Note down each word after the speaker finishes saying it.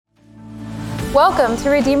Welcome to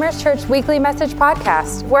Redeemer's Church Weekly Message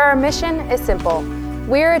Podcast, where our mission is simple.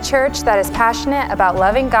 We're a church that is passionate about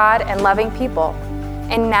loving God and loving people.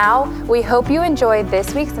 And now, we hope you enjoyed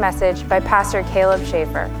this week's message by Pastor Caleb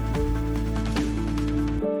Schaefer.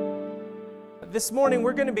 This morning,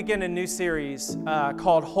 we're going to begin a new series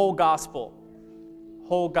called Whole Gospel.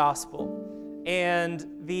 Whole Gospel. And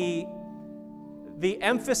the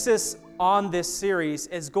emphasis on this series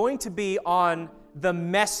is going to be on the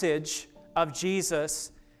message of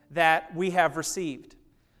Jesus that we have received.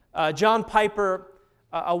 John Piper,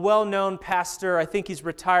 a well-known pastor, I think he's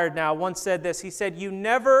retired now, once said this. He said, "You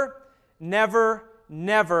never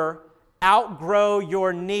outgrow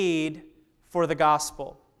your need for the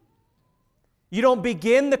gospel." You don't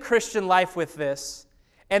begin the Christian life with this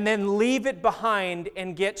and then leave it behind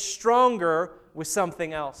and get stronger with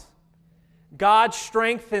something else. God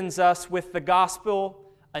strengthens us with the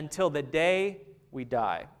gospel until the day we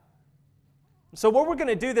die. So what we're going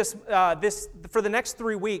to do this for the next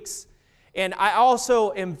 3 weeks, and I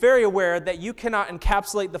also am very aware that you cannot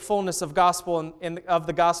encapsulate the fullness of gospel of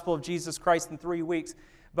the gospel of Jesus Christ in 3 weeks,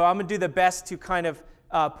 but I'm going to do the best to kind of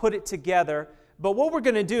put it together. But what we're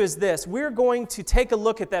going to do is this. We're going to take a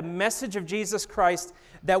look at that message of Jesus Christ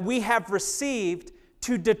that we have received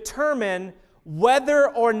to determine whether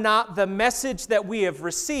or not the message that we have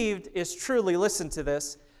received is truly, listen to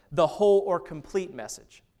this, the whole or complete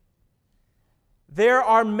message. There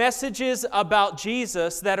are messages about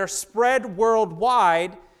Jesus that are spread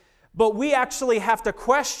worldwide, but we actually have to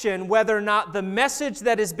question whether or not the message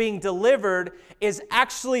that is being delivered is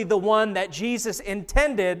actually the one that Jesus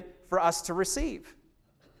intended for us to receive.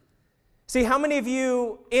 See, how many of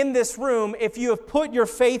you in this room, if you have put your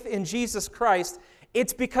faith in Jesus Christ,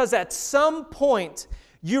 it's because at some point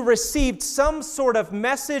you received some sort of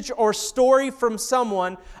message or story from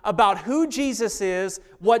someone about who Jesus is,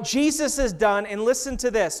 what Jesus has done, and listen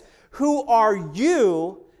to this, who are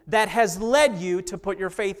you that has led you to put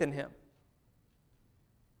your faith in Him?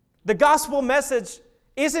 The gospel message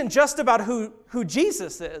isn't just about who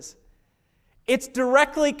Jesus is. It's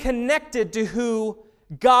directly connected to who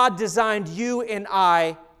God designed you and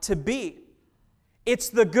I to be. It's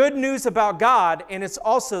the good news about God, and it's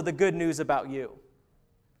also the good news about you.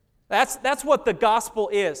 That's what the gospel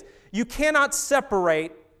is. You cannot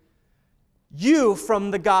separate you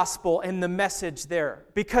from the gospel and the message there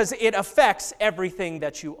because it affects everything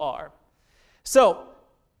that you are. So,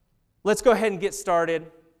 let's go ahead and get started.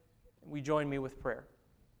 We join me with prayer.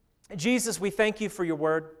 Jesus, we thank you for your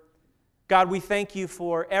word. God, we thank you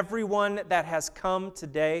for everyone that has come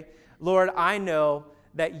today. Lord, I know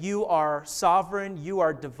that you are sovereign, you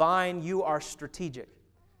are divine, you are strategic.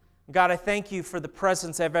 God, I thank you for the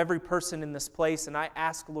presence of every person in this place, and I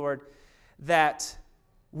ask, Lord, that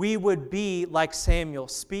we would be like Samuel.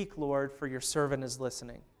 Speak, Lord, for your servant is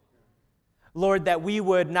listening. Lord, that we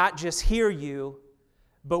would not just hear you,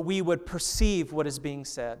 but we would perceive what is being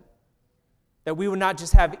said. That we would not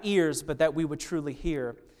just have ears, but that we would truly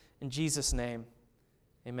hear. In Jesus' name,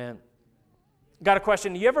 amen. Got a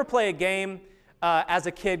question. Do you ever play a game as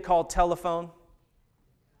a kid called Telephone?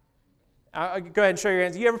 Go ahead and show your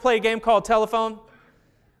hands. You ever play a game called Telephone?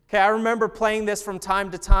 Okay, I remember playing this from time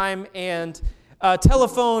to time, and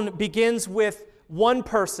Telephone begins with one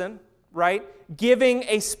person, right, giving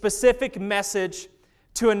a specific message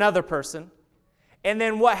to another person. And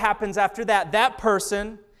then what happens after that? That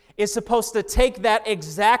person is supposed to take that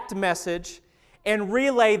exact message and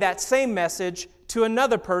relay that same message to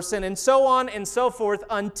another person, and so on and so forth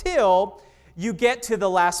until you get to the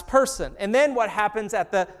last person. And then what happens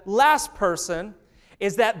at the last person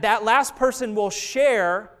is that last person will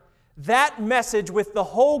share that message with the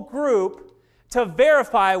whole group to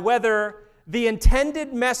verify whether the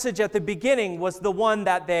intended message at the beginning was the one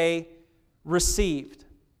that they received.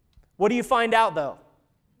 What do you find out, though?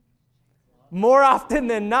 More often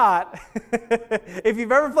than not, if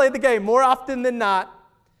you've ever played the game, more often than not,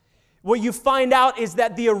 what you find out is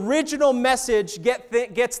that the original message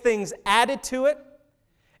gets things added to it.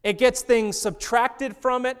 It gets things subtracted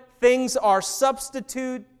from it. Things are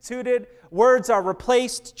substituted. Words are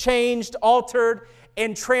replaced, changed, altered,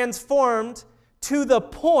 and transformed to the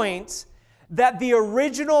point that the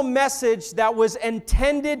original message that was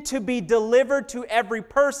intended to be delivered to every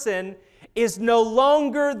person is no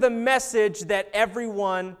longer the message that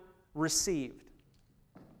everyone received.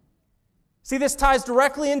 See, this ties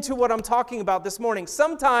directly into what I'm talking about this morning.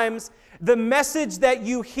 Sometimes the message that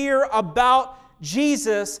you hear about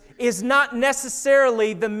Jesus is not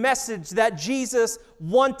necessarily the message that Jesus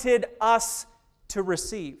wanted us to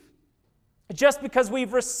receive. Just because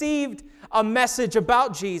we've received a message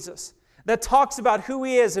about Jesus that talks about who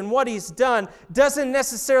he is and what he's done doesn't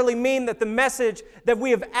necessarily mean that the message that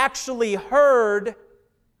we have actually heard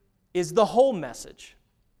is the whole message.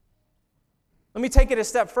 Let me take it a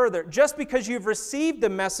step further. Just because you've received the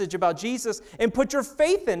message about Jesus and put your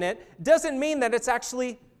faith in it doesn't mean that it's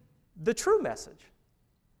actually the true message.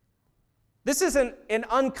 This isn't an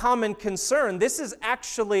uncommon concern. This is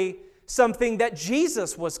actually something that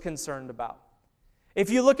Jesus was concerned about. If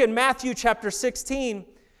you look at Matthew chapter 16,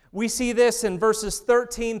 we see this in verses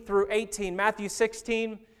 13 through 18. Matthew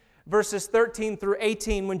 16, verses 13 through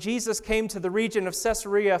 18. When Jesus came to the region of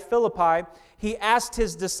Caesarea Philippi, he asked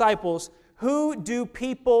his disciples, "Who do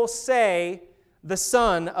people say the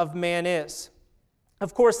Son of Man is?"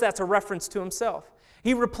 Of course, that's a reference to himself.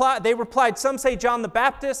 They replied, "Some say John the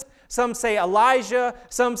Baptist, some say Elijah,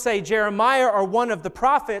 some say Jeremiah or one of the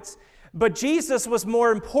prophets." But Jesus was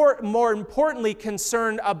more importantly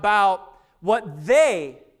concerned about what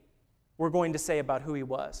they were going to say about who he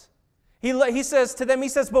was. He says to them,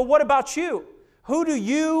 "But what about you? Who do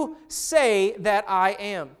you say that I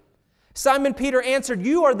am?" Simon Peter answered,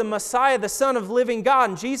 "You are the Messiah, the Son of the living God."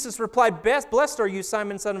 And Jesus replied, "Blessed are you,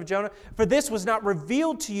 Simon, son of Jonah, for this was not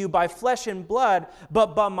revealed to you by flesh and blood,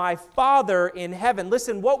 but by my Father in heaven."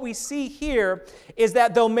 Listen, what we see here is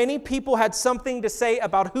that though many people had something to say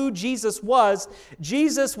about who Jesus was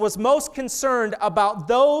most concerned about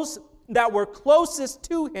those that were closest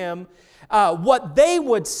to him, what they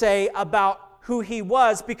would say about who he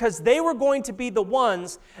was, because they were going to be the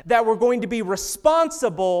ones that were going to be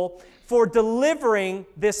responsible for delivering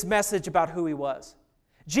this message about who he was.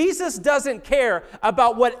 Jesus doesn't care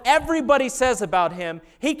about what everybody says about him.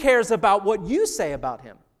 He cares about what you say about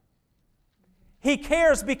him. He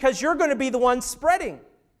cares because you're going to be the one spreading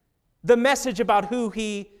the message about who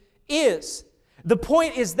he is. The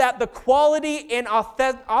point is that the quality and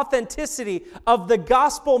authenticity of the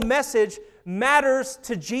gospel message matters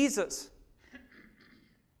to Jesus.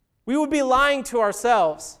 We would be lying to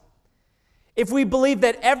ourselves if we believe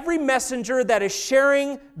that every messenger that is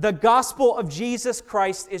sharing the gospel of Jesus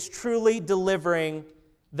Christ is truly delivering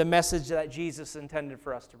the message that Jesus intended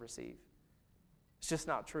for us to receive. It's just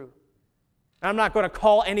not true. I'm not going to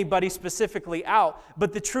call anybody specifically out,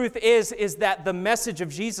 but the truth is that the message of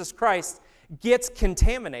Jesus Christ gets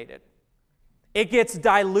contaminated. It gets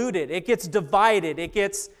diluted. It gets divided. It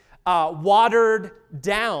gets watered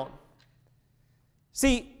down.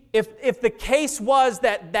 See, if the case was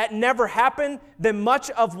that never happened, then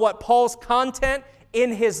much of what Paul's content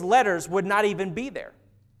in his letters would not even be there.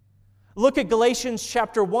 Look at Galatians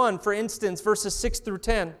chapter 1, for instance, verses 6 through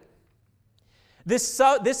 10. This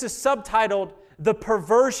is subtitled, "The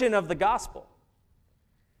Perversion of the Gospel."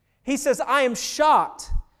 He says, "I am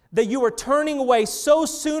shocked that you are turning away so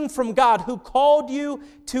soon from God who called you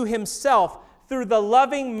to himself through the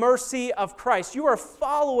loving mercy of Christ. You are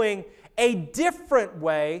following a different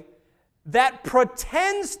way that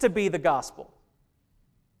pretends to be the gospel.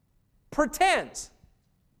 Pretends.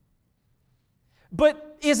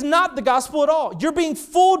 But is not the gospel at all. You're being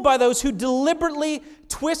fooled by those who deliberately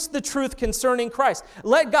twist the truth concerning Christ.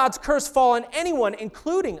 Let God's curse fall on anyone,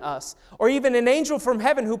 including us, or even an angel from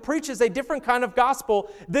heaven who preaches a different kind of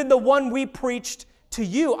gospel than the one we preached to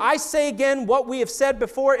you. I say again what we have said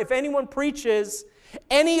before, if anyone preaches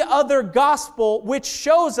any other gospel, which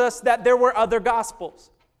shows us that there were other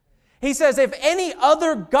gospels. He says, if any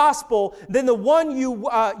other gospel than the one you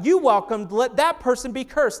welcomed, let that person be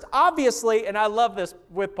cursed. Obviously, and I love this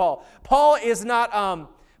with Paul. Paul is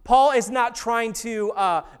not trying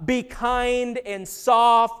to be kind and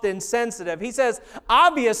soft and sensitive. He says,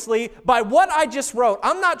 obviously, by what I just wrote,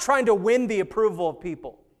 I'm not trying to win the approval of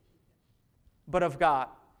people, but of God.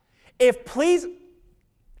 If pleasing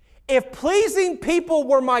people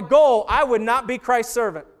were my goal, I would not be Christ's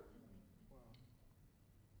servant.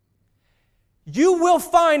 You will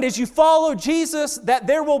find as you follow Jesus that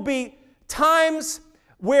there will be times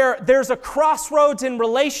where there's a crossroads in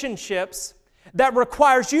relationships that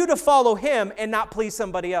requires you to follow him and not please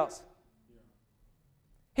somebody else.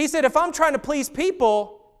 He said, if I'm trying to please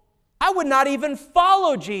people, I would not even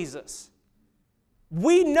follow Jesus.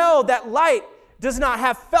 We know that light does not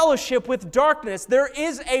have fellowship with darkness. There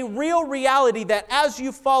is a real reality that as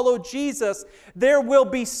you follow Jesus, there will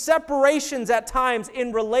be separations at times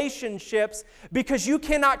in relationships because you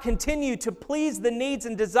cannot continue to please the needs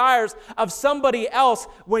and desires of somebody else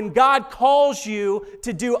when God calls you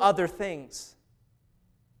to do other things.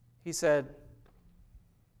 He said,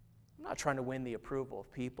 I'm not trying to win the approval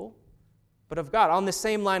of people, but of God. On the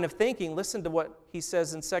same line of thinking, listen to what he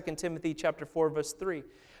says in 2 Timothy chapter 4, verse 3.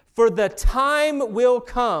 For the time will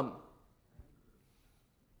come.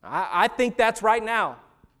 I think that's right now.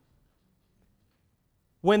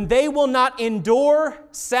 when they will not endure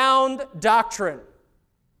sound doctrine,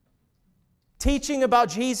 teaching about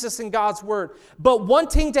Jesus and God's Word, but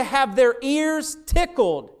wanting to have their ears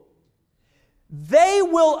tickled, they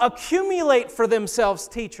will accumulate for themselves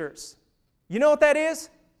teachers. You know what that is?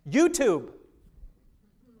 YouTube.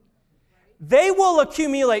 They will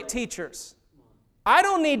accumulate teachers. I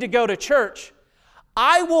don't need to go to church.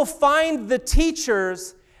 I will find the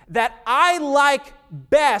teachers that I like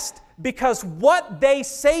best because what they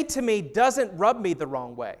say to me doesn't rub me the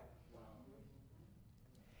wrong way.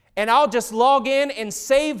 And I'll just log in and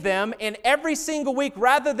save them, and every single week,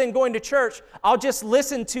 rather than going to church, I'll just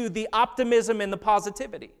listen to the optimism and the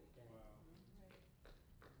positivity.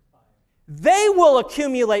 They will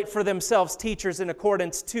accumulate for themselves teachers in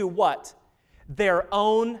accordance to what? Their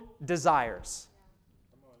own desires.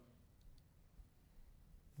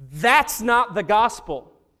 That's not the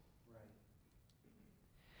gospel.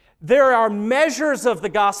 There are measures of the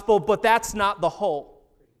gospel, but that's not the whole.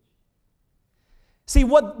 See,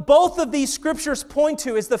 what both of these scriptures point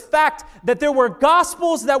to is the fact that there were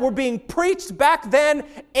gospels that were being preached back then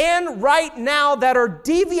and right now that are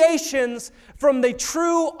deviations from the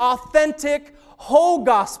true, authentic, whole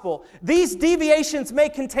gospel. These deviations may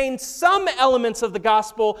contain some elements of the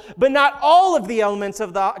gospel, but not all of the elements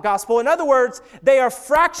of the gospel. In other words, they are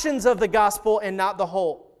fractions of the gospel and not the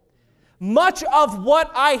whole. Much of what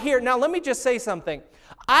I hear, now let me just say something.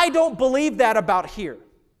 I don't believe that about here.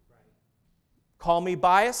 Call me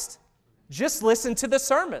biased. Just listen to the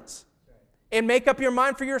sermons and make up your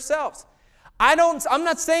mind for yourselves. I'm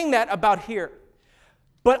not saying that about here.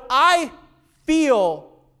 But I feel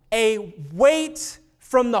a weight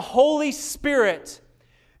from the Holy Spirit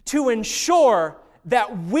to ensure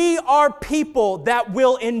that we are people that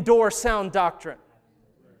will endure sound doctrine.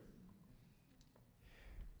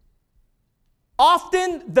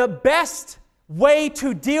 Often the best way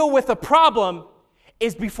to deal with a problem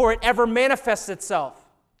is before it ever manifests itself.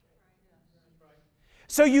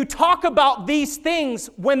 So you talk about these things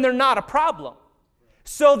when they're not a problem,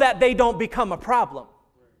 so that they don't become a problem.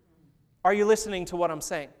 Are you listening to what I'm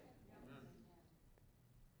saying?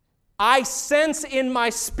 I sense in my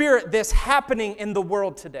spirit this happening in the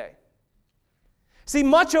world today. See,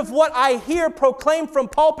 much of what I hear proclaimed from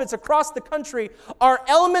pulpits across the country are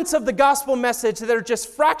elements of the gospel message that are just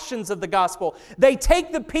fractions of the gospel. They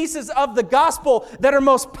take the pieces of the gospel that are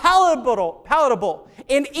most palatable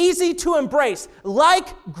and easy to embrace, like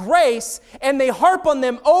grace, and they harp on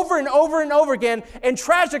them over and over and over again. And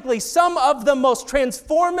tragically, some of the most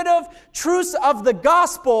transformative truths of the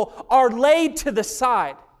gospel are laid to the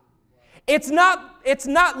side. It's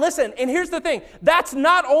not, listen, and here's the thing, that's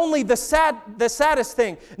not only the saddest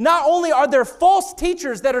thing. Not only are there false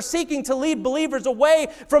teachers that are seeking to lead believers away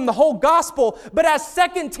from the whole gospel, but as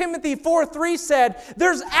 2 Timothy 4:3 said,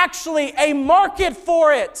 there's actually a market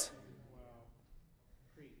for it.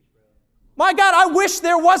 My God, I wish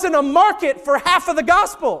there wasn't a market for half of the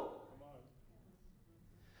gospel.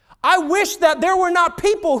 I wish that there were not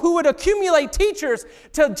people who would accumulate teachers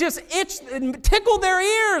to just tickle their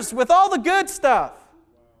ears with all the good stuff.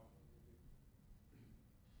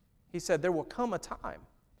 He said there will come a time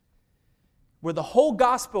where the whole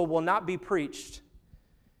gospel will not be preached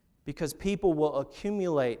because people will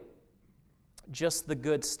accumulate just the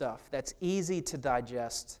good stuff that's easy to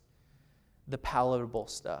digest, the palatable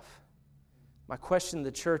stuff. My question to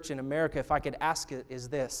the church in America, if I could ask it, is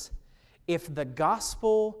this. If the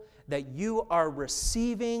gospel that you are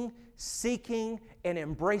receiving, seeking, and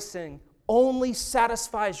embracing only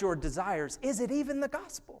satisfies your desires, is it even the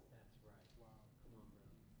gospel?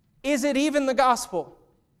 Is it even the gospel?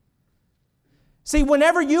 See,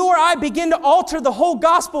 whenever you or I begin to alter the whole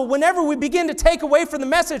gospel, whenever we begin to take away from the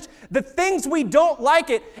message the things we don't like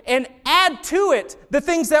it and add to it the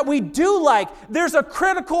things that we do like, there's a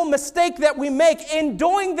critical mistake that we make. In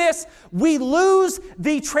doing this, we lose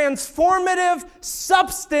the transformative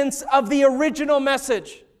substance of the original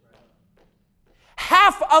message.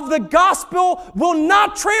 Half of the gospel will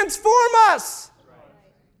not transform us.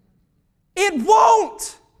 It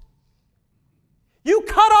won't. You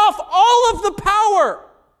cut off all of the power.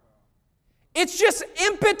 It's just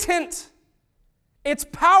impotent. It's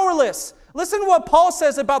powerless. Listen to what Paul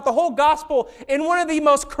says about the whole gospel in one of the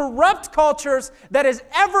most corrupt cultures that has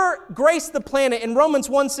ever graced the planet. In Romans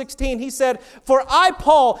 1:16, he said, "For I,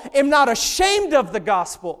 Paul, am not ashamed of the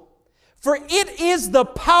gospel, for it is the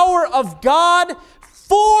power of God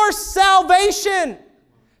for salvation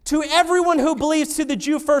to everyone who believes, to the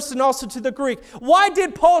Jew first and also to the Greek. Why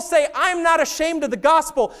did Paul say, I'm not ashamed of the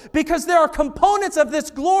gospel? Because there are components of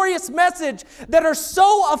this glorious message that are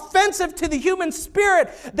so offensive to the human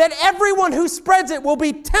spirit that everyone who spreads it will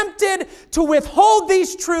be tempted to withhold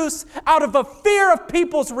these truths out of a fear of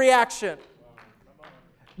people's reaction.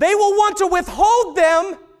 They will want to withhold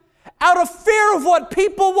them out of fear of what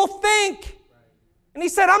people will think. And he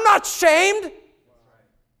said, I'm not ashamed.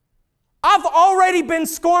 I've already been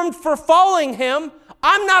scorned for following him.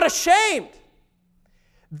 I'm not ashamed.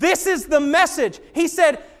 This is the message. He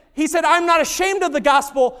said, I'm not ashamed of the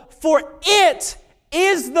gospel, for it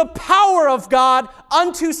is the power of God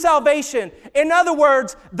unto salvation. In other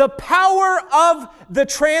words, the power of the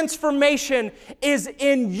transformation is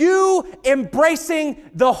in you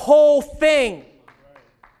embracing the whole thing.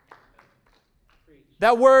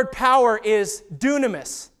 That word power is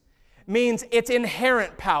dunamis, means it's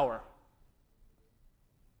inherent power.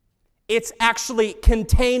 It's actually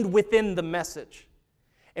contained within the message.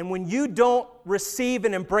 And when you don't receive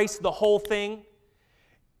and embrace the whole thing,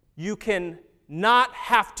 you can not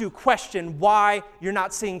have to question why you're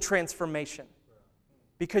not seeing transformation.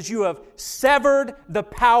 Because you have severed the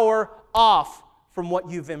power off from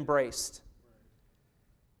what you've embraced.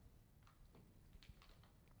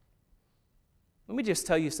 Let me just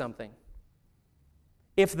tell you something.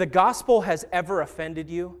 If the gospel has ever offended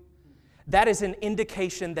you, that is an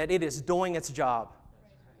indication that it is doing its job.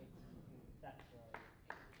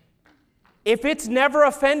 If it's never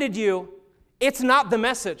offended you, it's not the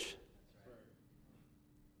message.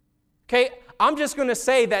 Okay, I'm just going to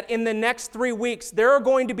say that in the next 3 weeks, there are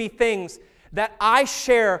going to be things that I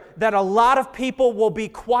share that a lot of people will be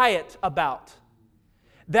quiet about,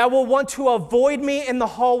 that will want to avoid me in the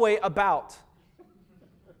hallway about,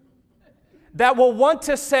 that will want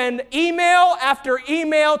to send email after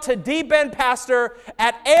email to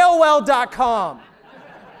dbenpastor@aol.com.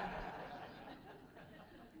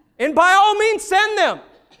 And by all means, send them.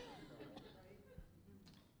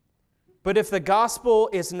 But if the gospel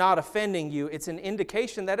is not offending you, it's an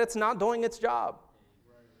indication that it's not doing its job.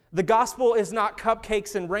 The gospel is not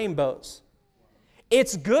cupcakes and rainbows.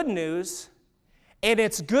 It's good news, and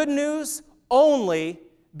it's good news only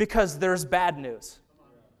because there's bad news.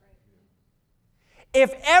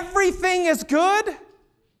 If everything is good,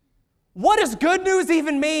 what does good news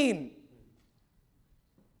even mean?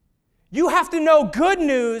 You have to know good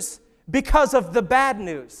news because of the bad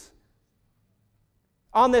news.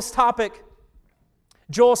 On this topic,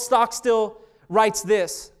 Joel Stockstill writes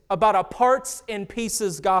this about a parts and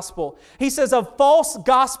pieces gospel. He says, this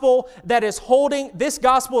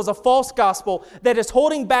gospel is a false gospel that is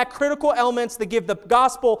holding back critical elements that give the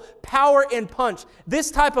gospel power and punch.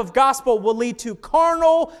 This type of gospel will lead to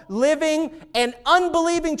carnal, living, and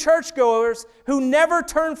unbelieving churchgoers who never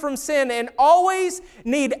turn from sin and always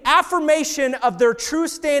need affirmation of their true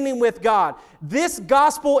standing with God. This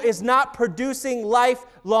gospel is not producing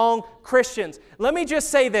lifelong Christians. Let me just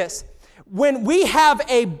say this. When we have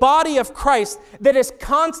a body of Christ that is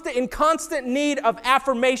in constant need of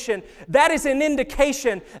affirmation, that is an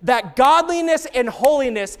indication that godliness and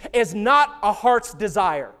holiness is not a heart's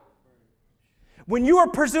desire. When you are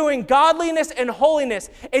pursuing godliness and holiness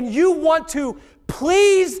and you want to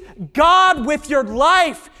please God with your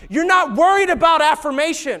life, you're not worried about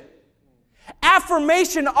affirmation.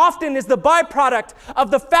 Affirmation often is the byproduct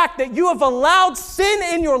of the fact that you have allowed sin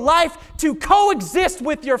in your life to coexist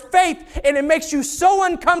with your faith, and it makes you so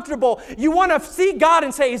uncomfortable. You want to see God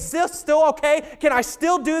and say, is this still okay? Can I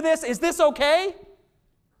still do this? Is this okay?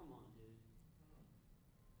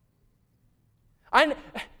 I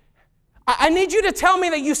need you to tell me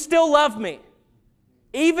that you still love me.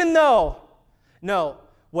 Even though, no,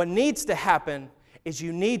 what needs to happen is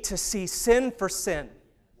you need to see sin for sin.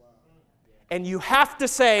 And you have to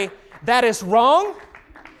say, that is wrong.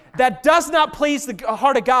 That does not please the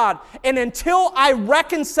heart of God. And until I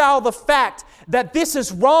reconcile the fact that this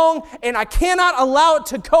is wrong and I cannot allow it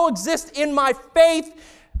to coexist in my faith,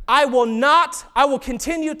 I will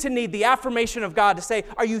continue to need the affirmation of God to say,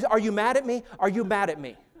 are you mad at me? Are you mad at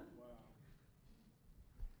me?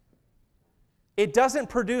 It doesn't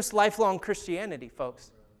produce lifelong Christianity,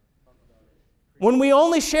 folks. When we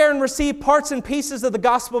only share and receive parts and pieces of the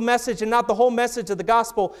gospel message and not the whole message of the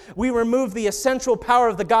gospel, we remove the essential power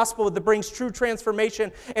of the gospel that brings true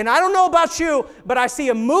transformation. And I don't know about you, but I see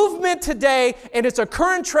a movement today, and it's a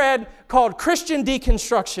current trend called Christian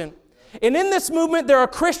deconstruction. And in this movement, there are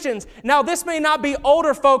Christians. Now, this may not be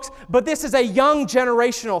older folks, but this is a young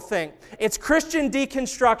generational thing. It's Christian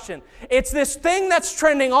deconstruction. It's this thing that's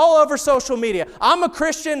trending all over social media. I'm a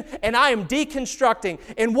Christian and I am deconstructing.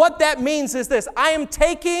 And what that means is this: I am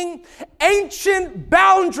taking ancient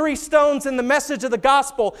boundary stones in the message of the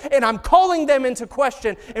gospel and I'm calling them into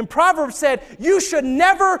question. And Proverbs said, you should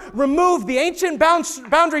never remove the ancient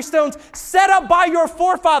boundary stones set up by your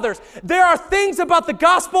forefathers. There are things about the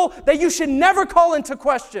gospel that you should never call into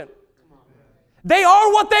question. They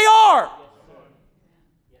are what they are.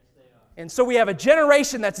 And so we have a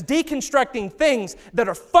generation that's deconstructing things that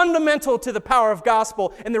are fundamental to the power of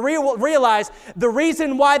gospel. And they realize the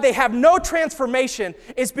reason why they have no transformation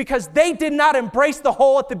is because they did not embrace the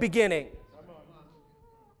whole at the beginning.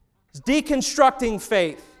 It's deconstructing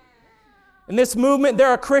faith. In this movement, there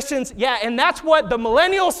are Christians, and that's what the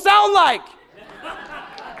millennials sound like.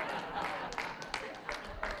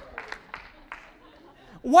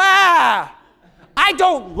 Wow, I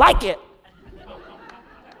don't like it.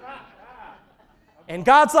 And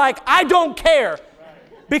God's like, I don't care,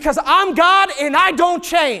 because I'm God and I don't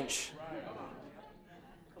change.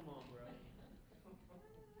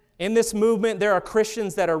 In this movement, there are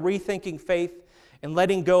Christians that are rethinking faith and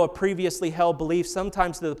letting go of previously held beliefs,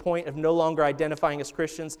 sometimes to the point of no longer identifying as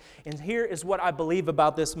Christians. And here is what I believe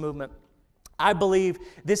about this movement. I believe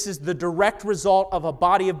this is the direct result of a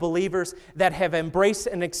body of believers that have embraced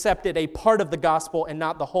and accepted a part of the gospel and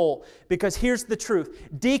not the whole. Because here's the truth.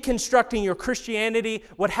 Deconstructing your Christianity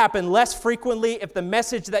would happen less frequently if the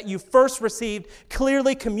message that you first received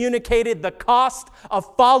clearly communicated the cost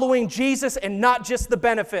of following Jesus and not just the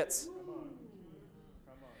benefits.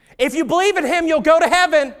 If you believe in Him, you'll go to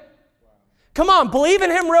heaven. Come on, believe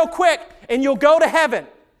in Him real quick and you'll go to heaven.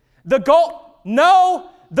 The goal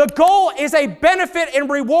is a benefit and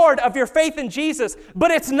reward of your faith in Jesus,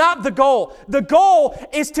 but it's not the goal. The goal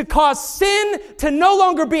is to cause sin to no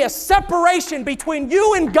longer be a separation between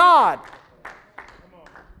you and God.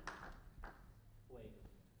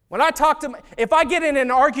 When if I get in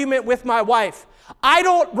an argument with my wife, I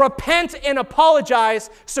don't repent and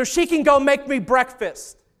apologize so she can go make me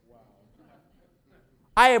breakfast.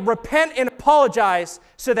 I repent and apologize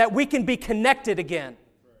so that we can be connected again.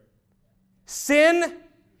 Sin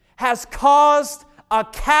has caused a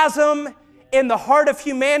chasm in the heart of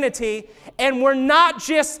humanity, and we're not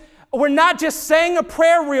just saying a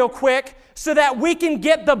prayer real quick so that we can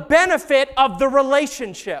get the benefit of the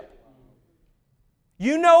relationship.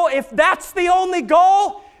 You know, if that's the only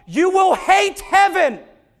goal, you will hate heaven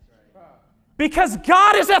because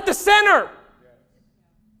God is at the center.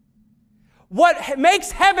 What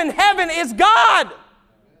makes heaven heaven is God.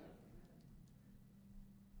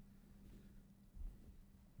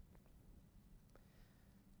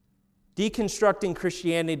 Deconstructing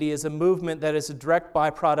Christianity is a movement that is a direct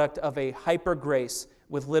byproduct of a hyper grace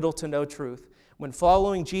with little to no truth. When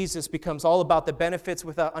following Jesus becomes all about the benefits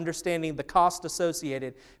without understanding the cost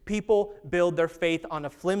associated, people build their faith on a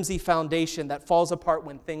flimsy foundation that falls apart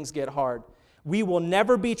when things get hard. We will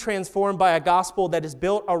never be transformed by a gospel that is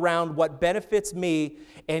built around what benefits me,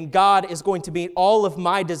 and God is going to meet all of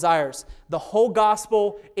my desires. The whole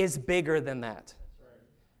gospel is bigger than that.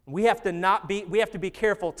 We have to be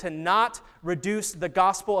careful to not reduce the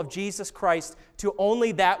gospel of Jesus Christ to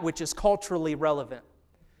only that which is culturally relevant.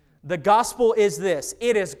 The gospel is this: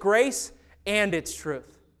 it is grace and it's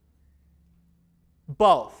truth.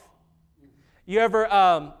 Both. You ever,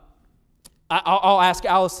 I'll ask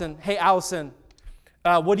Allison, hey Allison,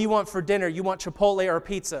 what do you want for dinner? You want Chipotle or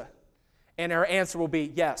pizza? And her answer will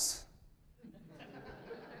be yes.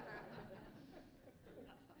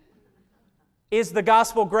 Is the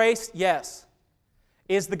gospel grace? Yes.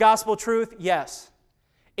 Is the gospel truth? Yes.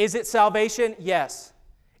 Is it salvation? Yes.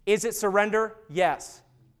 Is it surrender? Yes.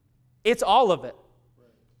 It's all of it.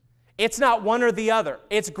 It's not one or the other.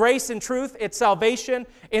 It's grace and truth. It's salvation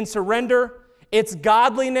and surrender. It's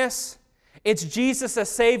godliness. It's Jesus as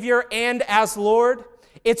Savior and as Lord.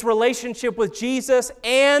 It's relationship with Jesus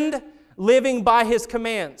and living by His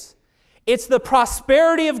commands. It's the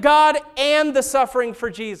prosperity of God and the suffering for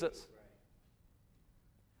Jesus.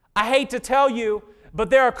 I hate to tell you, but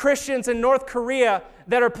there are Christians in North Korea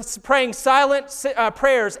that are praying silent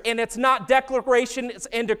prayers, and it's not declarations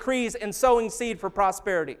and decrees and sowing seed for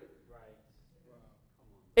prosperity.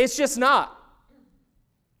 It's just not.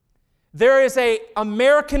 There is an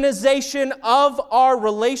Americanization of our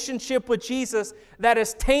relationship with Jesus that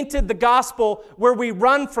has tainted the gospel, where we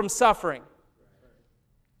run from suffering.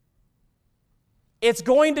 It's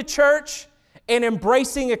going to church and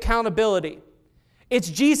embracing accountability. It's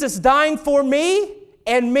Jesus dying for me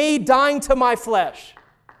and me dying to my flesh.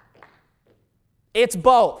 It's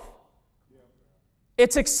both.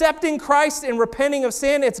 It's accepting Christ and repenting of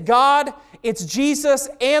sin. It's God, it's Jesus,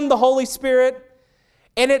 and the Holy Spirit.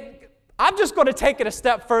 And I'm just going to take it a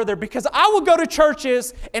step further, because I will go to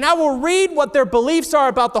churches and I will read what their beliefs are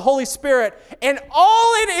about the Holy Spirit, and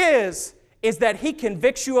all it is that He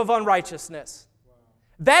convicts you of unrighteousness.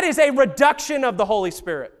 That is a reduction of the Holy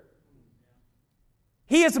Spirit.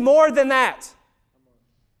 He is more than that.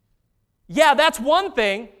 Yeah, that's one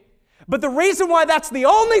thing. But the reason why that's the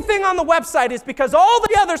only thing on the website is because all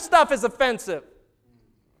the other stuff is offensive.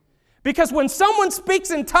 Because when someone speaks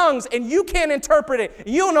in tongues and you can't interpret it, and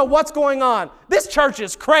you don't know what's going on, this church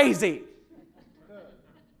is crazy.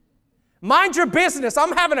 Mind your business.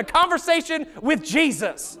 I'm having a conversation with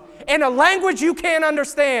Jesus in a language you can't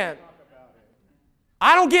understand.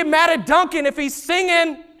 I don't get mad at Duncan if he's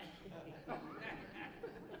singing.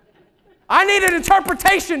 I need an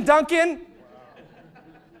interpretation, Duncan.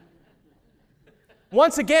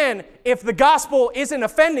 Once again, if the gospel isn't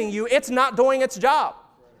offending you, it's not doing its job.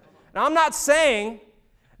 Now, I'm not saying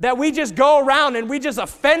that we just go around and we just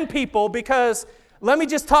offend people, because let me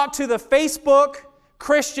just talk to the Facebook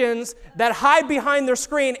Christians that hide behind their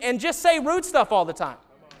screen and just say rude stuff all the time.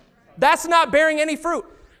 That's not bearing any fruit.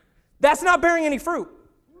 That's not bearing any fruit.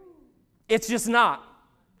 It's just not.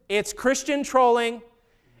 It's Christian trolling,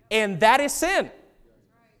 and that is sin.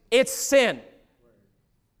 It's sin.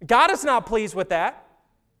 God is not pleased with that.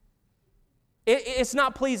 It's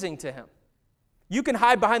not pleasing to Him. You can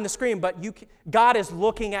hide behind the screen, but God is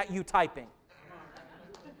looking at you typing.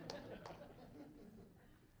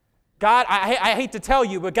 God, I hate to tell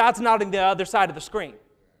you, but God's not on the other side of the screen.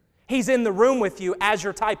 He's in the room with you as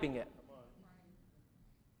you're typing it.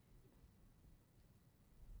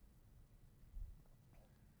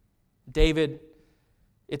 David,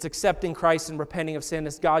 it's accepting Christ and repenting of sin.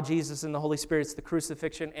 It's God, Jesus, and the Holy Spirit. It's the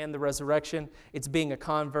crucifixion and the resurrection. It's being a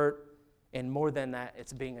convert. And more than that,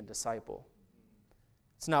 it's being a disciple.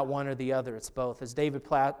 It's not one or the other. It's both. As David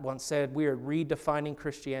Platt once said, we are redefining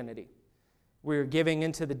Christianity. We are giving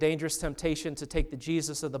into the dangerous temptation to take the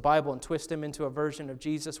Jesus of the Bible and twist Him into a version of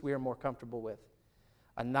Jesus we are more comfortable with.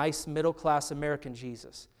 A nice middle-class American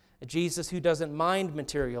Jesus. A Jesus who doesn't mind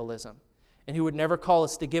materialism and who would never call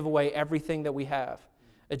us to give away everything that we have.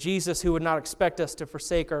 A Jesus who would not expect us to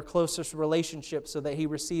forsake our closest relationships so that He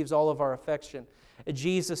receives all of our affection. A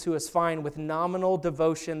Jesus who is fine with nominal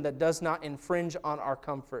devotion that does not infringe on our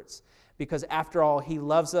comforts, because after all, He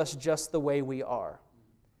loves us just the way we are.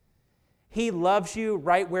 He loves you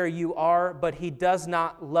right where you are, but He does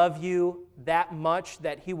not love you that much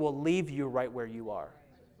that He will leave you right where you are.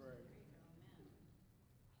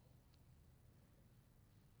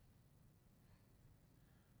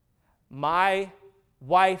 My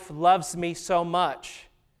wife loves me so much,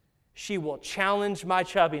 she will challenge my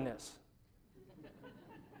chubbiness.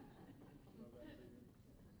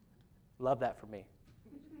 Love that for me.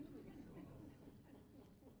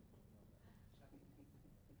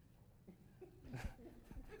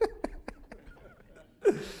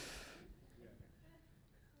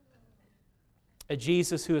 A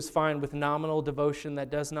Jesus who is fine with nominal devotion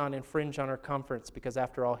that does not infringe on our comforts, because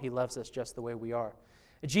after all, He loves us just the way we are.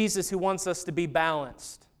 A Jesus who wants us to be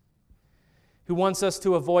balanced, who wants us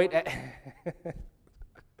to avoid...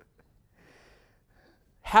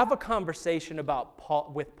 Have a conversation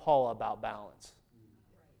with Paul about balance.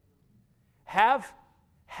 Have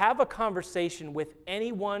a conversation with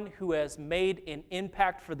anyone who has made an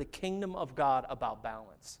impact for the kingdom of God about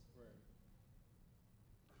balance.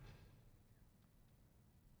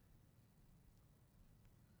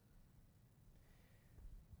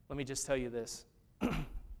 Let me just tell you this.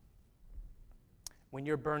 When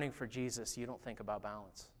you're burning for Jesus, you don't think about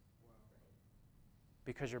balance.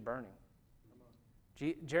 Because you're burning.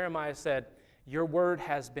 Jeremiah said, "Your word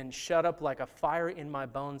has been shut up like a fire in my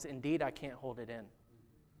bones. Indeed, I can't hold it in."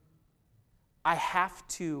 I have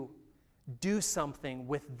to do something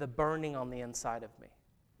with the burning on the inside of me.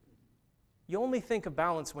 You only think of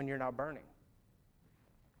balance when you're not burning.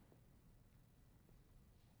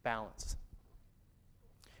 Balance.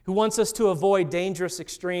 Who wants us to avoid dangerous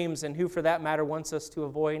extremes, and who, for that matter, wants us to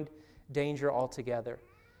avoid danger altogether.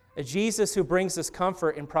 A Jesus who brings us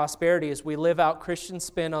comfort and prosperity as we live out Christian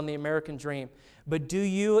spin on the American dream. But do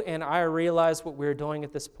you and I realize what we're doing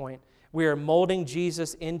at this point? We are molding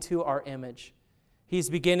Jesus into our image. He's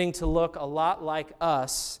beginning to look a lot like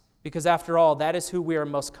us, because after all, that is who we are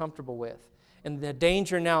most comfortable with. And the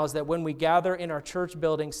danger now is that when we gather in our church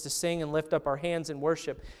buildings to sing and lift up our hands in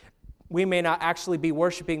worship, we may not actually be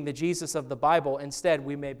worshiping the Jesus of the Bible. Instead,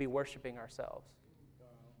 we may be worshiping ourselves.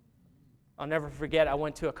 I'll never forget, I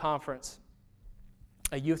went to a conference,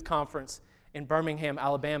 a youth conference, in Birmingham,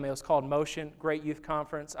 Alabama. It was called Motion, great youth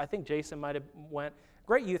conference. I think Jason might have went.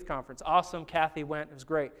 Great youth conference, awesome. Kathy went, it was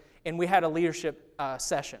great. And we had a leadership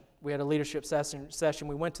session. We had a leadership session.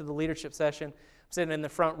 We went to the leadership session. I'm sitting in the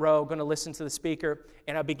front row, going to listen to the speaker,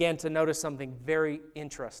 and I began to notice something very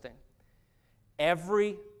interesting.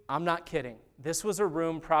 I'm not kidding, this was a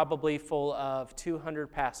room probably full of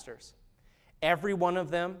 200 pastors. Every one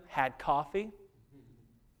of them had coffee,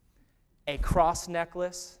 a cross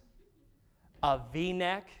necklace, a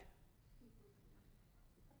V-neck,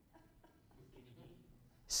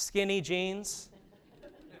 skinny jeans,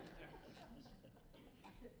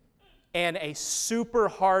 and a super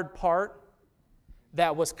hard part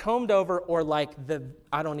that was combed over, or like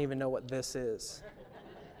I don't even know what this is.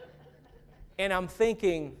 And I'm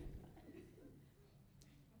thinking,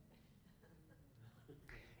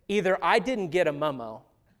 either I didn't get a memo,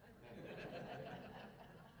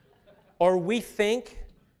 or we think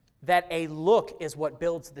that a look is what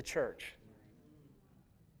builds the church.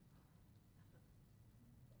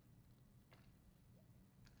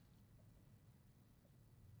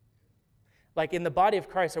 Like in the body of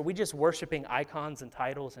Christ, are we just worshiping icons and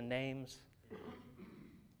titles and names?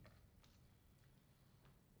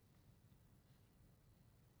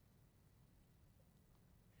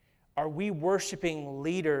 Are we worshiping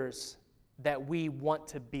leaders that we want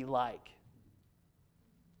to be like?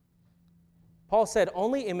 Paul said,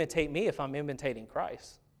 only imitate me if I'm imitating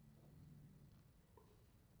Christ.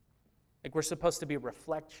 Like we're supposed to be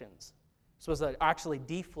reflections. We're supposed to actually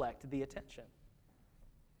deflect the attention.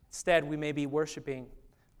 Instead, we may be worshiping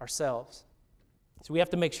ourselves. So we have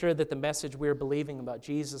to make sure that the message we're believing about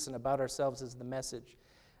Jesus and about ourselves is the message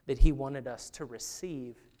that he wanted us to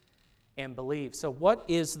receive and believe. So what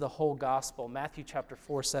is the whole gospel? Matthew chapter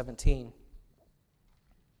 4:17.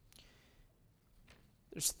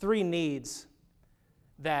 There's 3 needs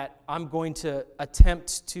that I'm going to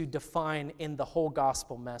attempt to define in the whole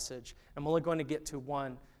gospel message. I'm only going to get to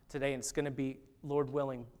one today, and it's going to be, Lord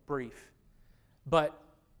willing, brief. But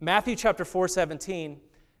Matthew chapter 4:17,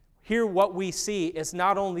 here what we see is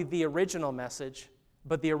not only the original message,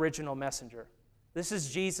 but the original messenger. This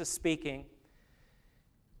is Jesus speaking.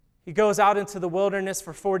 He goes out into the wilderness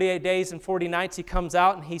for 48 days and 40 nights. He comes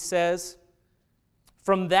out and he says,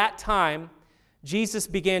 from that time, Jesus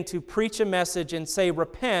began to preach a message and say,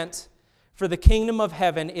 repent, for the kingdom of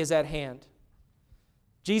heaven is at hand.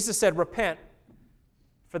 Jesus said, repent,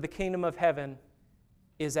 for the kingdom of heaven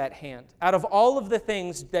is at hand. Out of all of the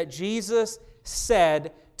things that Jesus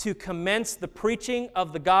said to commence the preaching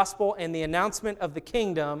of the gospel and the announcement of the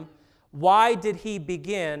kingdom, why did he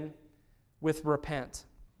begin with repent?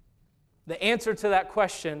 The answer to that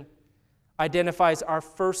question identifies our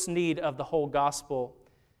first need of the whole gospel.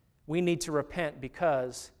 We need to repent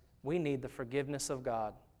because we need the forgiveness of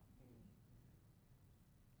God.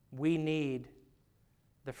 We need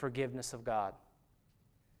the forgiveness of God.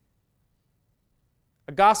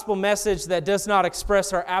 A gospel message that does not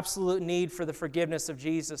express our absolute need for the forgiveness of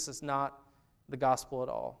Jesus is not the gospel at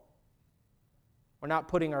all. We're not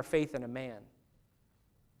putting our faith in a man.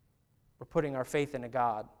 We're putting our faith in a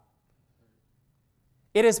God.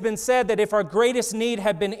 It has been said that if our greatest need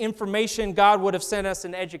had been information, God would have sent us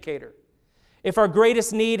an educator. If our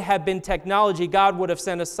greatest need had been technology, God would have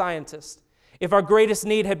sent us scientists. If our greatest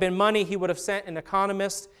need had been money, he would have sent an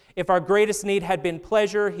economist. If our greatest need had been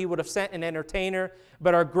pleasure, he would have sent an entertainer.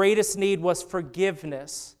 But our greatest need was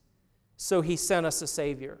forgiveness, so he sent us a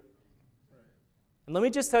Savior. And let me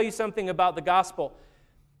just tell you something about the gospel.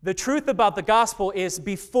 The truth about the gospel is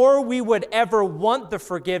before we would ever want the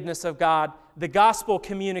forgiveness of God, the gospel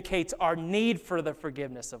communicates our need for the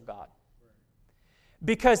forgiveness of God.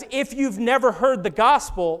 Because if you've never heard the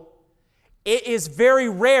gospel, it is very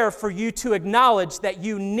rare for you to acknowledge that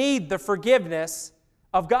you need the forgiveness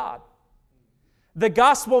of God. The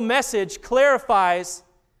gospel message clarifies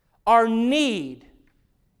our need,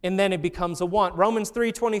 and then it becomes a want. Romans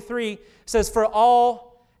 3:23 says, "For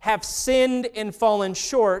all have sinned and fallen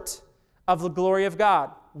short of the glory of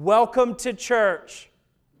God." Welcome to church.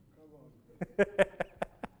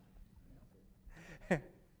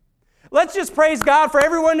 Let's just praise God for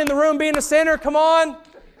everyone in the room being a sinner. Come on.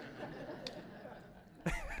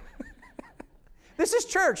 This is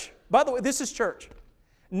church. By the way, this is church.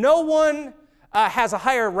 No one has a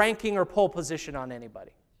higher ranking or pole position on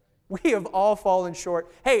anybody. We have all fallen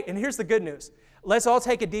short. Hey, and here's the good news. Let's all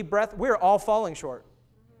take a deep breath. We're all falling short.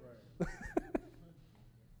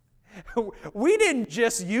 We didn't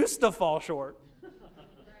just used to fall short.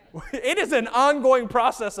 It is an ongoing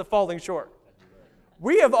process of falling short.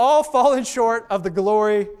 We have all fallen short of the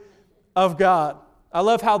glory of God. I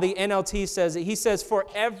love how the NLT says it. He says, "For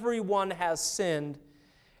everyone has sinned,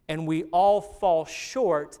 and we all fall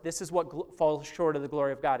short." This is what falls short of the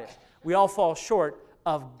glory of God is. We all fall short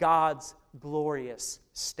of God's glorious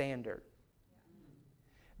standard.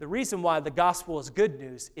 The reason why the gospel is good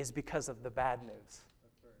news is because of the bad news.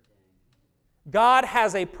 God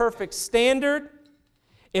has a perfect standard.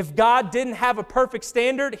 If God didn't have a perfect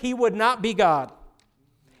standard, He would not be God.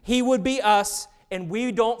 He would be us, and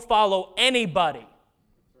we don't follow anybody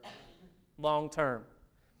long term.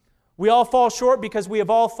 We all fall short because we have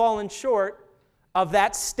all fallen short of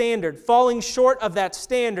that standard. Falling short of that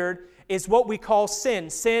standard is what we call sin.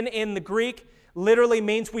 Sin in the Greek literally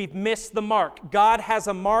means we've missed the mark. God has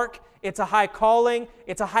a mark. It's a high calling.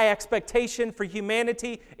 It's a high expectation for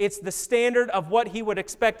humanity. It's the standard of what He would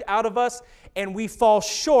expect out of us, and we fall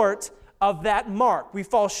short of that mark. We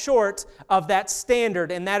fall short of that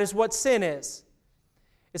standard, and that is what sin is.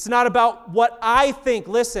 It's not about what I think.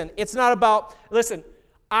 Listen, it's not about,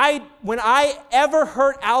 when I ever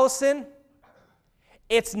hurt Allison,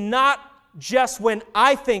 it's not just when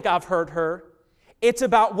I think I've hurt her. It's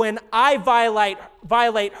about when I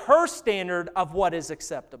violate her standard of what is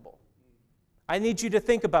acceptable. I need you to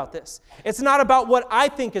think about this. It's not about what I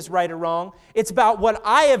think is right or wrong. It's about what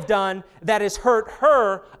I have done that has hurt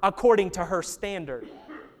her according to her standard.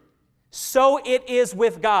 So it is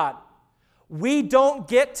with God. We don't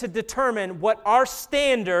get to determine what our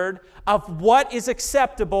standard of what is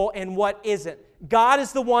acceptable and what isn't. God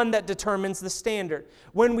is the one that determines the standard.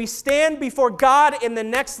 When we stand before God in the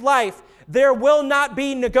next life, there will not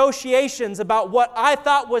be negotiations about what I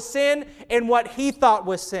thought was sin and what He thought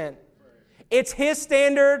was sin. It's His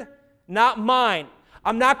standard, not mine.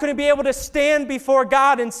 I'm not going to be able to stand before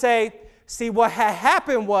God and say, see, what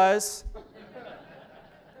happened was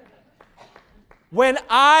when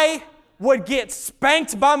I would get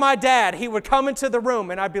spanked by my dad, he would come into the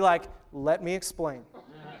room and I'd be like, let me explain.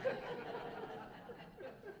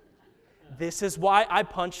 This is why I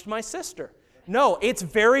punched my sister. No, it's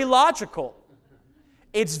very logical.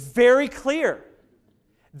 It's very clear.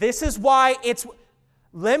 This is why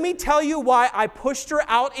let me tell you why I pushed her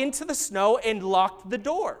out into the snow and locked the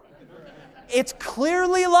door. It's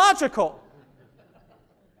clearly logical.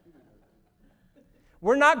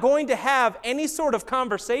 We're not going to have any sort of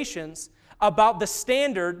conversations about the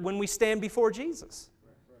standard when we stand before Jesus.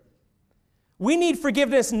 We need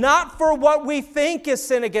forgiveness not for what we think is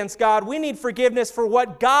sin against God. We need forgiveness for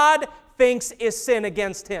what God thinks is sin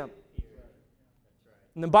against Him.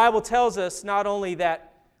 And the Bible tells us not only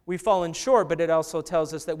that we've fallen short, but it also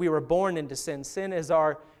tells us that we were born into sin. Sin is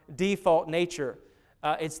our default nature.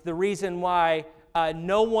 It's the reason why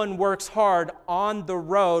no one works hard on the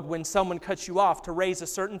road when someone cuts you off to raise a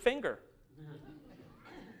certain finger.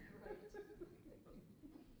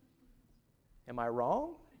 Am I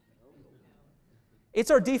wrong? It's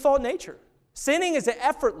our default nature. Sinning is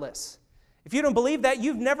effortless. If you don't believe that,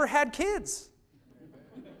 you've never had kids.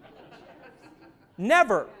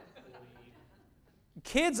 Never.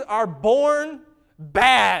 Kids are born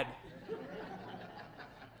bad.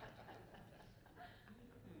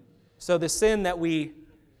 So the sin that we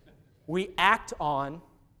act on,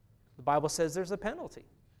 the Bible says there's a penalty.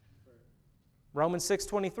 Romans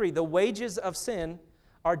 6:23, the wages of sin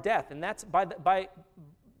are death. And that's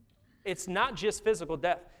it's not just physical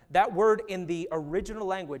death. That word in the original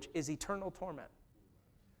language is eternal torment.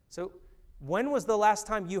 So when was the last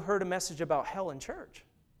time you heard a message about hell in church?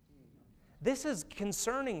 This is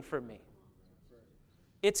concerning for me.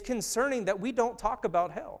 It's concerning that we don't talk about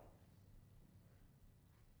hell.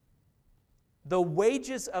 The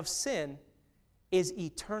wages of sin is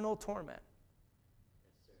eternal torment.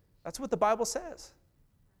 That's what the Bible says.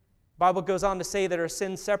 The Bible goes on to say that our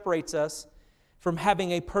sin separates us from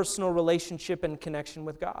having a personal relationship and connection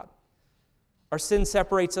with God. Our sin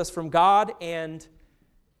separates us from God, and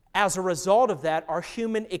as a result of that, our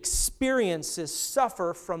human experiences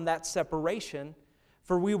suffer from that separation,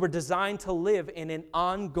 for we were designed to live in an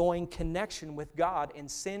ongoing connection with God, and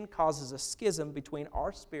sin causes a schism between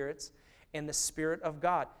our spirits and the Spirit of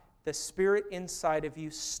God. The spirit inside of you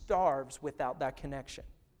starves without that connection.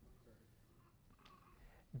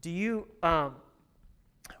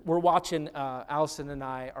 We're watching, Allison and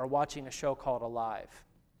I are watching a show called Alive.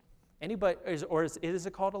 Anybody, is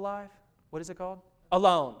it called Alive? What is it called?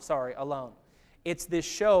 Alone. It's this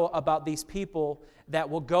show about these people that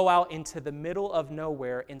will go out into the middle of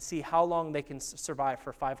nowhere and see how long they can survive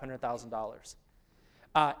for $500,000.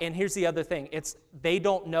 And here's the other thing. They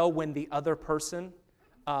don't know when the other person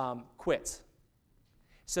quits.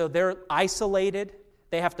 So they're isolated.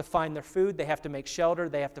 They have to find their food. They have to make shelter.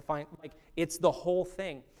 They have to find, it's the whole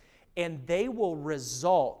thing. and they will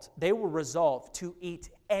resolve to eat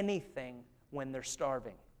anything when they're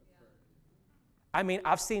starving. I mean,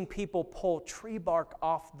 I've seen people pull tree bark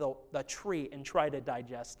off the tree and try to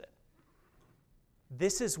digest it.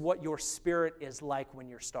 This is what your spirit is like when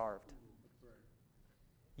you're starved.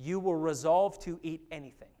 You will resolve to eat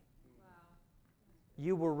anything.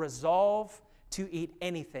 You will resolve to eat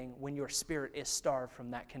anything when your spirit is starved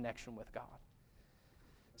from that connection with God.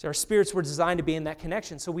 So our spirits were designed to be in that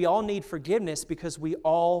connection. So we all need forgiveness because we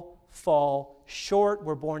all fall short.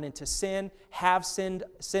 We're born into sin, are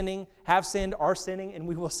sinning, and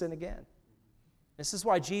we will sin again. This is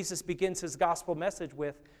why Jesus begins his gospel message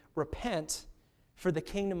with, repent, for the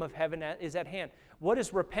kingdom of heaven is at hand. What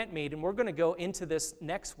does repent mean? And we're going to go into this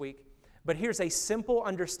next week. But here's a simple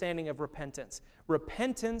understanding of repentance.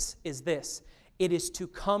 Repentance is this. It is to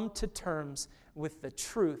come to terms with the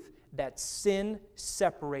truth that sin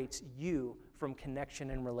separates you from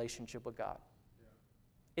connection and relationship with God.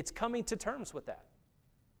 It's coming to terms with that.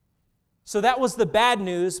 So that was the bad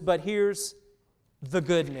news, but here's the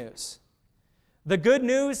good news. The good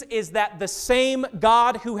news is that the same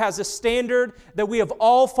God who has a standard that we have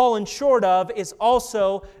all fallen short of is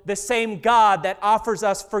also the same God that offers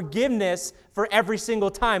us forgiveness for every single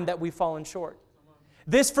time that we've fallen short.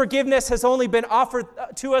 This forgiveness has only been offered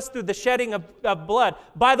to us through the shedding of blood.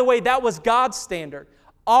 By the way, that was God's standard.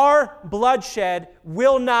 Our bloodshed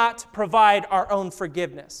will not provide our own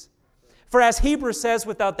forgiveness. For as Hebrews says,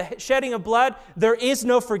 without the shedding of blood, there is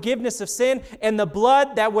no forgiveness of sin, and the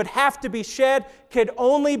blood that would have to be shed could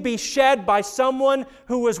only be shed by someone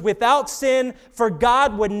who was without sin, for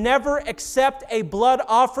God would never accept a blood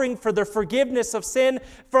offering for the forgiveness of sin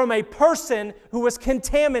from a person who was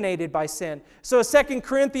contaminated by sin. So 2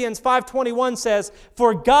 Corinthians 5:21 says,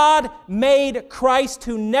 for God made Christ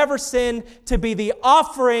who never sinned to be the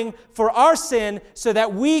offering for our sin so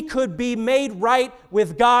that we could be made right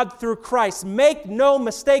with God through Christ. Make no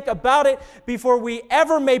mistake about it, before we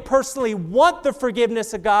ever may personally want the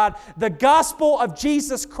forgiveness of God, the gospel of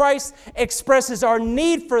Jesus Christ expresses our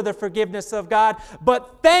need for the forgiveness of God.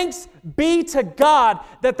 But thanks be to God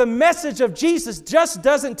that the message of Jesus just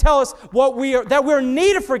doesn't tell us that we're in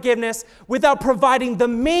need of forgiveness without providing the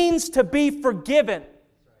means to be forgiven.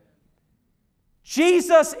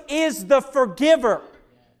 Jesus is the forgiver.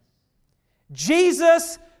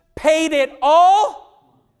 Jesus paid it all.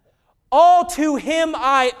 All to him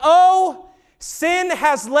I owe. Sin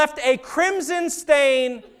has left a crimson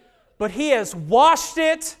stain, but he has washed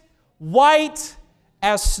it white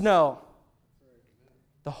as snow.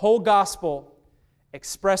 The whole gospel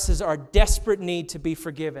expresses our desperate need to be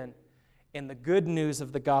forgiven. And the good news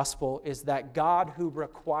of the gospel is that God who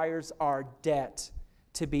requires our debt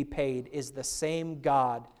to be paid is the same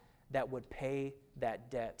God that would pay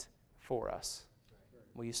that debt for us.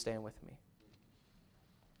 Will you stand with me?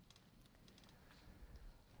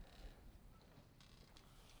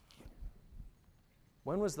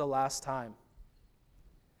 When was the last time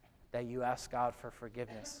that you asked God for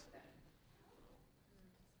forgiveness?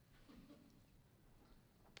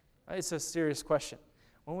 It's a serious question.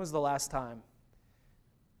 When was the last time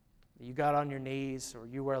that you got on your knees or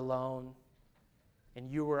you were alone and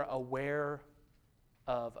you were aware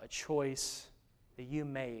of a choice that you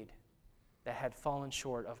made that had fallen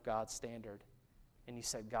short of God's standard, and you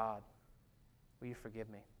said, God, will you forgive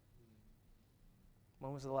me?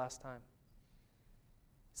 When was the last time?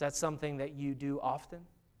 Is that something that you do often?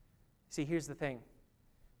 See, here's the thing.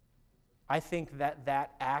 I think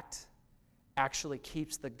that act actually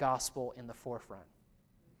keeps the gospel in the forefront.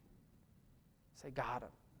 Say, God,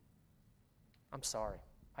 I'm sorry.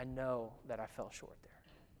 I know that I fell short there.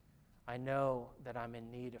 I know that I'm in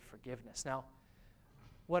need of forgiveness. Now,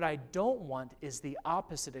 what I don't want is the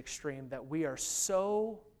opposite extreme, that we are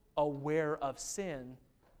so aware of sin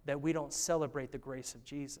that we don't celebrate the grace of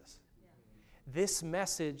Jesus. This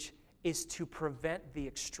message is to prevent the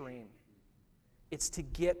extreme. It's to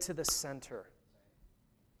get to the center.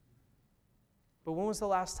 But when was the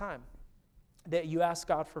last time that you asked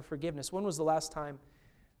God for forgiveness? When was the last time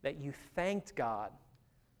that you thanked God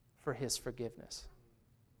for his forgiveness?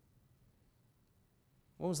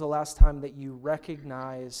 When was the last time that you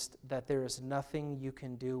recognized that there is nothing you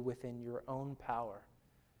can do within your own power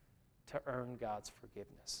to earn God's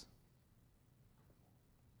forgiveness?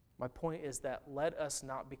 My point is that let us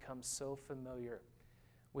not become so familiar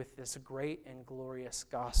with this great and glorious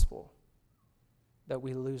gospel that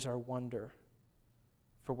we lose our wonder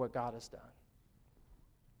for what God has done.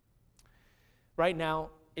 Right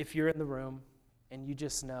now, if you're in the room and you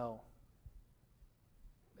just know,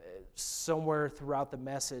 somewhere throughout the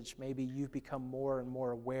message, maybe you've become more and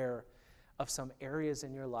more aware of some areas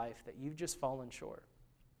in your life that you've just fallen short.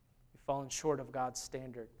 You've fallen short of God's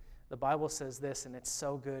standard. The Bible says this, and it's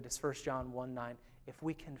so good. It's 1 John 1:9. If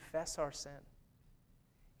we confess our sin,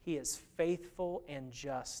 He is faithful and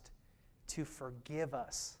just to forgive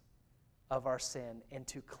us of our sin and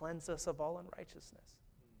to cleanse us of all unrighteousness.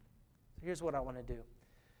 So here's what I want to do.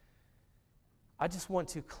 I just want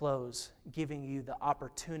to close giving you the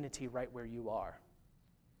opportunity right where you are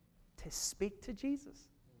to speak to Jesus.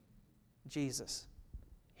 Jesus,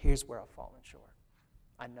 here's where I've fallen short.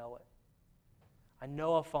 I know it. I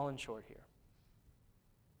know I've fallen short here.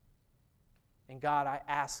 And God, I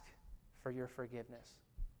ask for your forgiveness.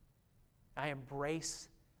 I embrace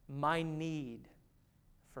my need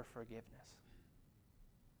for forgiveness.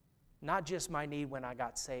 Not just my need when I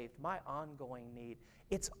got saved, my ongoing need.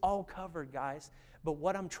 It's all covered, guys. But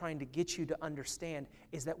what I'm trying to get you to understand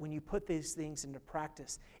is that when you put these things into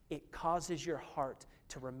practice, it causes your heart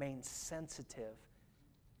to remain sensitive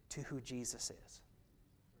to who Jesus is.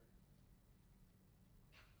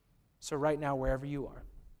 So right now, wherever you are,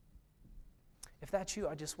 if that's you,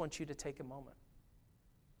 I just want you to take a moment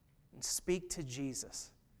and speak to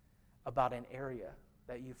Jesus about an area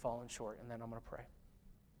that you've fallen short, and then I'm going to pray.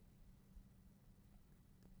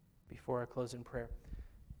 Before I close in prayer,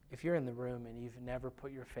 if you're in the room and you've never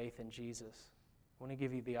put your faith in Jesus, I want to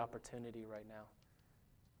give you the opportunity right now.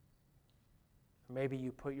 Or maybe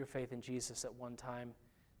you put your faith in Jesus at one time,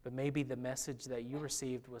 but maybe the message that you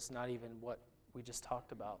received was not even what we just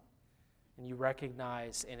talked about. And you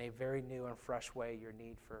recognize in a very new and fresh way your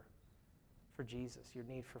need for Jesus, your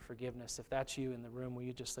need for forgiveness. If that's you in the room, will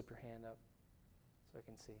you just slip your hand up so I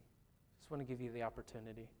can see? Just want to give you the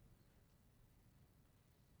opportunity.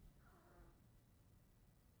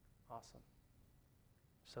 Awesome.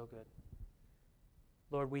 So good.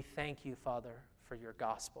 Lord, we thank you, Father, for your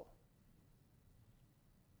gospel.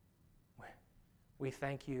 We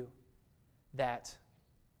thank you that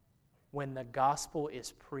when the gospel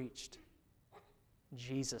is preached,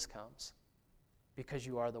 Jesus comes because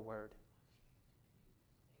you are the Word.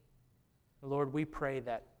 Lord, we pray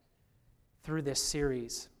that through this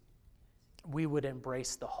series, we would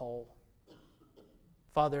embrace the whole.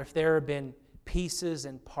 Father, if there have been pieces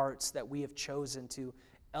and parts that we have chosen to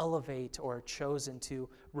elevate or chosen to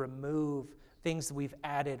remove, things that we've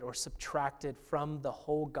added or subtracted from the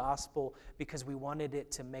whole gospel because we wanted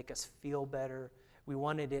it to make us feel better, we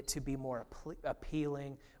wanted it to be more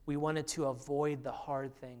appealing, we wanted to avoid the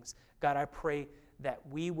hard things. God, I pray that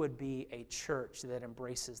we would be a church that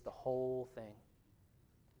embraces the whole thing.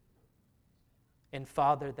 And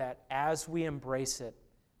Father, that as we embrace it,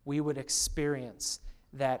 we would experience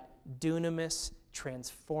that dunamis,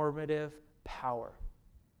 transformative power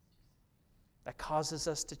that causes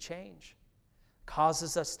us to change,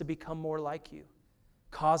 causes us to become more like you,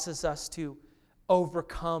 causes us to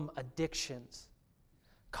overcome addictions,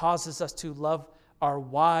 causes us to love our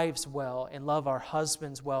wives well and love our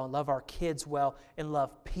husbands well and love our kids well and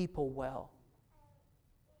love people well.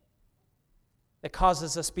 That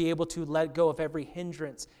causes us to be able to let go of every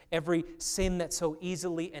hindrance, every sin that so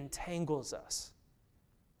easily entangles us,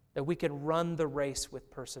 that we can run the race with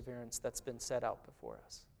perseverance that's been set out before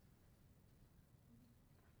us.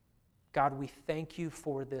 God, we thank you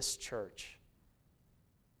for this church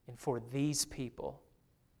and for these people.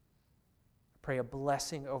 I pray a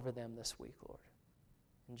blessing over them this week, Lord.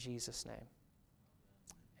 In Jesus' name,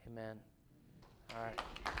 amen. All right.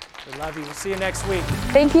 We love you. We'll see you next week.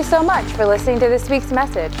 Thank you so much for listening to this week's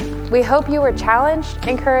message. We hope you were challenged,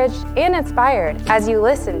 encouraged, and inspired as you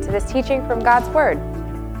listened to this teaching from God's Word.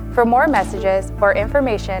 For more messages or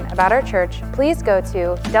information about our church, please go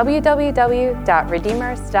to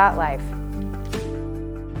www.redeemers.life.